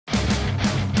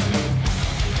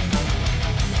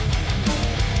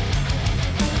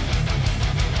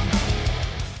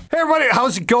Everybody,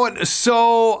 how's it going?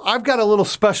 So I've got a little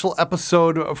special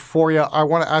episode for you. I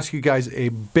want to ask you guys a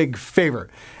big favor,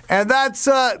 and that's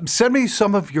send me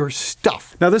some of your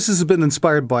stuff. Now this has been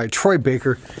inspired by Troy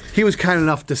Baker. He was kind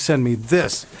enough to send me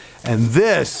this, and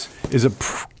this is a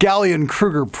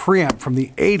Gallien-Kruger preamp from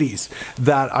the 80s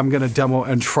that I'm gonna demo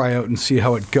and try out and see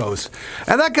how it goes.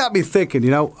 And that got me thinking,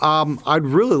 you know, I'd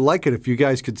really like it if you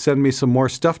guys could send me some more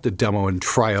stuff to demo and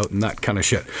try out and that kind of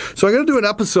shit. So I'm gonna do an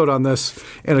episode on this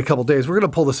in a couple days. We're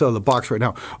gonna pull this out of the box right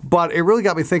now. But it really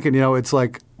got me thinking, you know, it's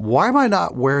like, why am I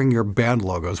not wearing your band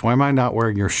logos? Why am I not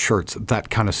wearing your shirts? That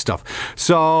kind of stuff.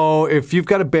 So if you've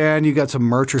got a band, you got some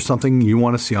merch or something you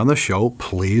want to see on the show,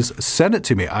 please send it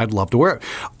to me. I'd love to wear it.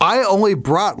 I only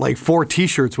brought like 4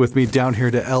 t-shirts with me down here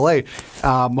to LA,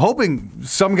 hoping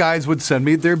some guys would send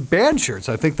me their band shirts.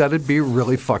 I think that'd be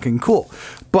really fucking cool.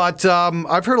 But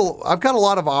I've got a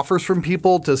lot of offers from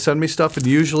people to send me stuff, and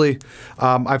usually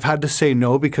I've had to say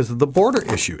no because of the border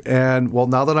issue. And well,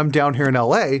 now that I'm down here in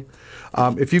LA,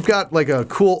 if you've got like a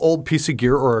cool old piece of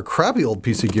gear or a crappy old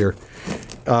piece of gear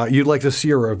you'd like to see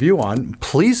a review on,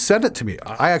 please send it to me.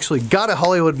 I actually got a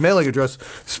Hollywood mailing address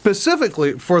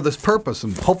specifically for this purpose,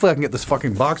 and hopefully I can get this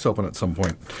fucking box open at some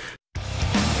point.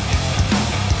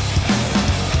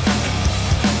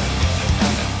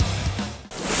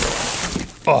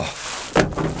 Oh.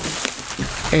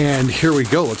 And here we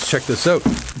go, let's check this out.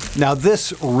 Now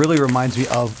this really reminds me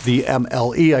of the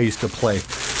MLE I used to play.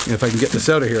 And if I can get this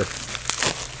out of here.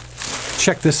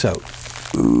 Check this out.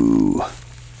 Ooh.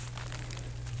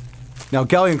 Now,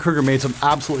 Gallien-Kruger made some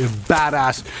absolutely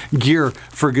badass gear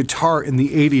for guitar in the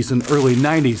 80s and early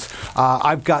 90s.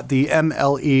 I've got the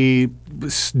MLE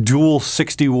dual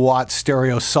 60-watt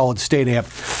stereo solid-state amp.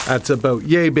 That's about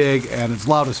yay big, and it's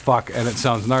loud as fuck, and it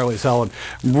sounds gnarly as hell, and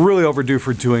I'm really overdue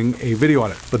for doing a video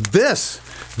on it. But this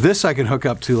I can hook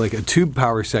up to like a tube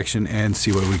power section and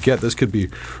see what we get. This could be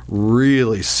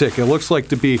really sick. It looks like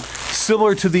to be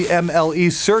similar to the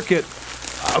MLE circuit,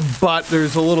 but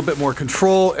there's a little bit more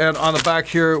control, and on the back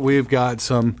here we've got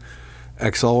some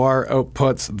XLR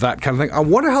outputs, that kind of thing. I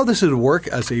wonder how this would work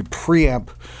as a preamp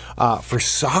for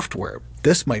software.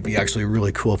 This might be actually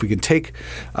really cool if we can take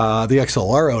the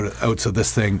XLR outs of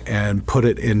this thing and put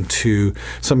it into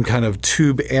some kind of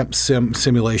tube amp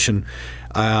simulation,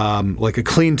 like a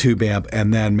clean tube amp,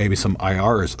 and then maybe some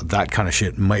IRs. That kind of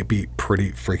shit might be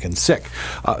pretty freaking sick.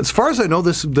 As far as I know,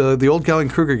 the old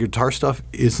Gallien-Kruger guitar stuff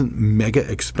isn't mega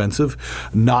expensive,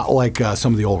 not like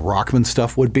some of the old Rockman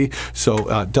stuff would be, so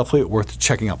definitely worth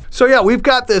checking out. So yeah, we've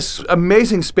got this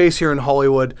amazing space here in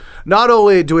Hollywood. Not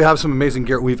only do we have some amazing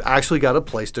gear, we've actually got a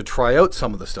place to try out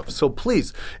some of the stuff. So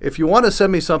please, if you want to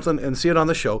send me something and see it on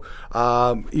the show,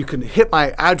 you can hit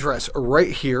my address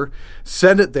right here,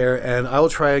 send it there, and I will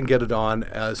try and get it on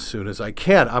as soon as I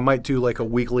can. I might do like a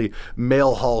weekly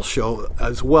mail haul show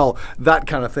as well, that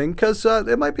kind of thing, because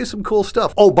it might be some cool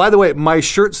stuff. Oh, by the way, my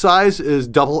shirt size is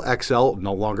XXL,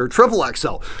 no longer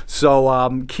XXL,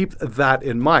 so keep that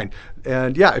in mind.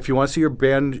 And yeah, if you want to see your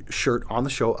band shirt on the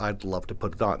show, I'd love to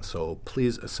put it on. So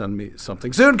please send me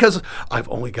something soon, because I've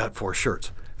only got 4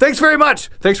 shirts. Thanks very much.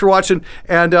 Thanks for watching.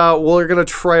 And we're going to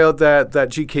try out that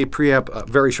GK preamp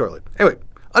very shortly. Anyway,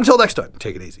 until next time,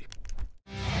 take it easy.